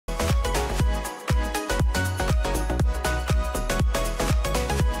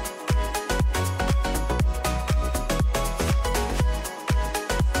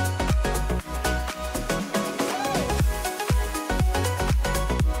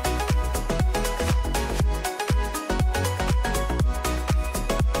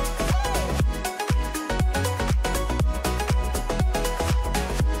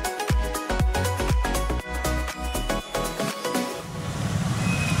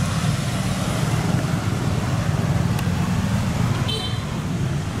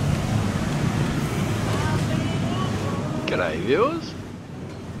G'day viewers,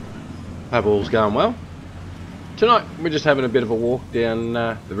 hope all's going well. Tonight we're just having a bit of a walk down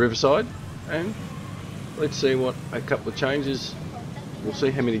the riverside, and let's see what a couple of changes, we'll see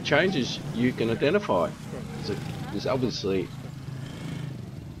how many changes you can identify. There's obviously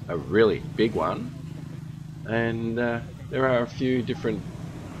a really big one, and there are a few different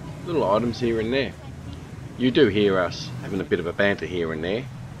little items here and there. You do hear us having a bit of a banter here and there,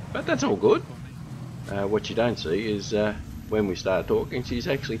 but that's all good. What you don't see is when we start talking, she's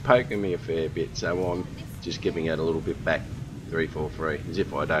actually poking me a fair bit, so I'm just giving it a little bit back, 343, as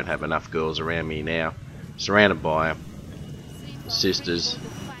if I don't have enough girls around me now, surrounded by sisters,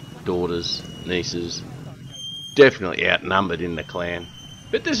 daughters, nieces, definitely outnumbered in the clan.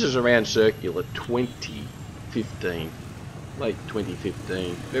 But this is around circular 2015, late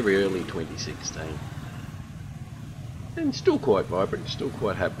 2015, very early 2016, and still quite vibrant, still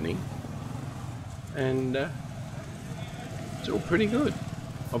quite happening. And it's all pretty good.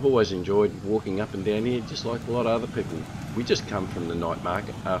 I've always enjoyed walking up and down here, just like a lot of other people. We just come from the night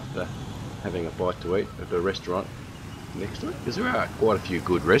market after having a bite to eat at a restaurant next to it, because there are quite a few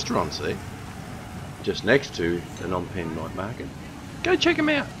good restaurants there just next to the Phnom Penh night market. Go check them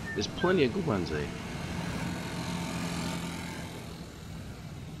out, there's plenty of good ones there.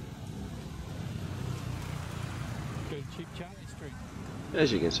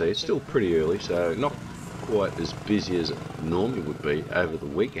 As you can see, it's still pretty early, so not quite as busy as it normally would be over the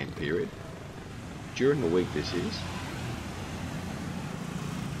weekend period. During the week this is.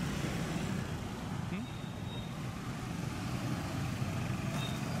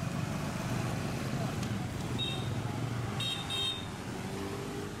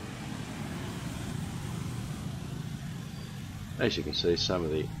 As you can see, some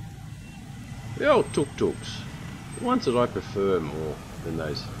of the old tuk-tuks, the ones that I prefer more than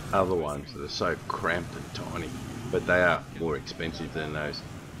those other ones that are so cramped and tiny, but they are more expensive than those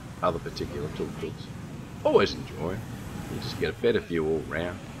other particular tuk-tuks. Always enjoy them. You just get a better view all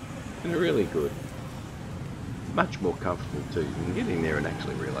round, and they're really good. Much more comfortable too. You can get in there and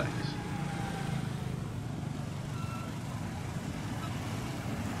actually relax.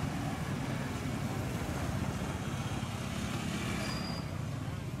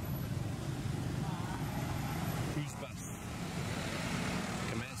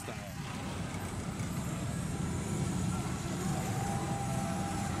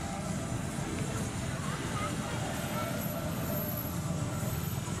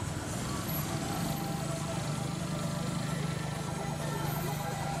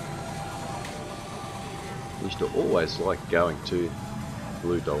 I used to always like going to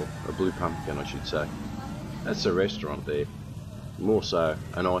Blue Pumpkin, I should say. That's a restaurant there, more so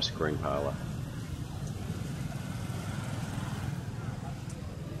an ice cream parlour.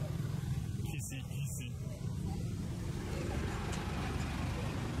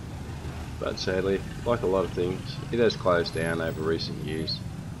 But sadly, like a lot of things, it has closed down over recent years.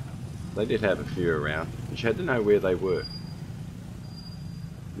 They did have a few around, but you had to know where they were.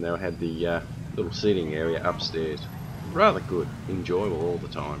 And they had the little seating area upstairs. Rather good, enjoyable all the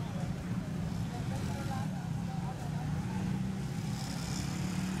time.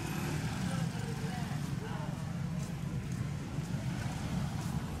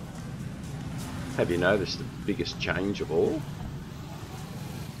 Have you noticed the biggest change of all?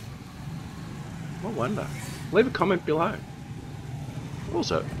 I wonder. Leave a comment below.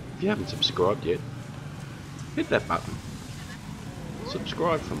 Also, if you haven't subscribed yet, hit that button.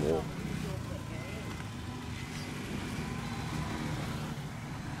 Subscribe for more.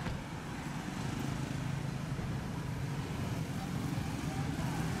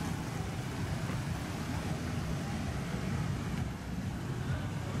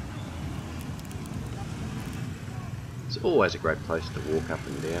 It's always a great place to walk up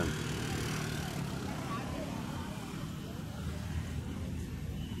and down.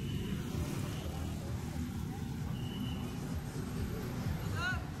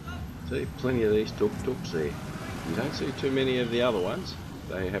 See, plenty of these tuk-tuks there. You don't see too many of the other ones.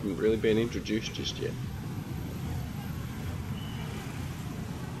 They haven't really been introduced just yet.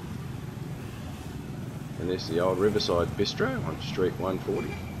 And there's the old Riverside Bistro on Street 140.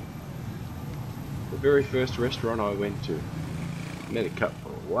 The very first restaurant I went to. Met a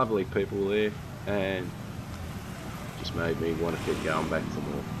couple of lovely people there, and just made me want to keep going back for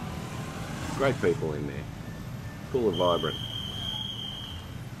more. Great people in there. Full of vibrant.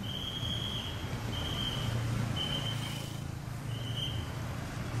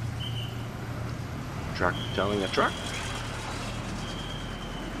 Truck towing a truck.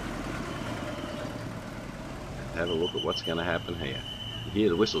 Have a look at what's going to happen here. You hear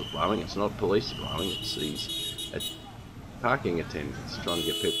the whistles blowing. It's not police blowing. It's these parking attendants trying to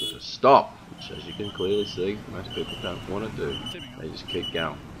get people to stop, which as you can clearly see, most people don't want to do. They just keep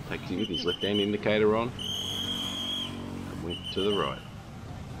going. Taxi with his left hand indicator on and went to the right.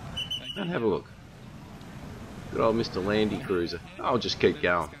 And have a look. Good old Mr. Landy Cruiser. I'll just keep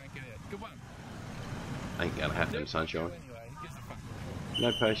going. Ain't gonna happen, sunshine.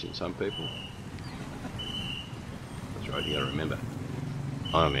 No patience, some people. That's right, you gotta remember.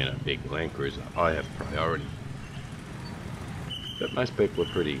 I'm in a big Land Cruiser. I have priority. But most people are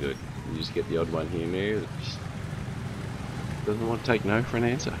pretty good. You just get the odd one here and there that just doesn't want to take no for an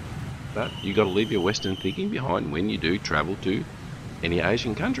answer. But you got to leave your Western thinking behind when you do travel to any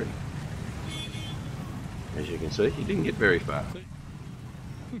Asian country. As you can see, he didn't get very far.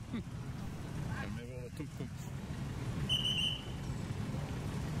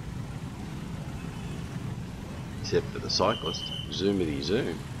 Except for the cyclist, zoomity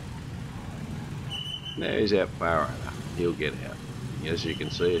zoom. Now he's out far enough, he'll get out. As you can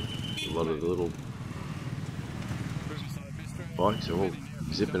see, a lot of the little bikes are all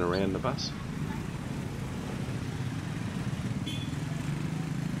zipping around the bus.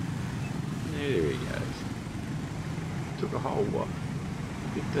 There he goes. Took a whole, what,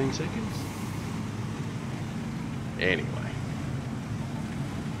 15 seconds? Anyway,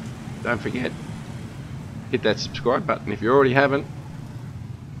 don't forget, hit that subscribe button if you already haven't.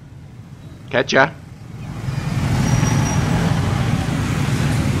 Catch ya!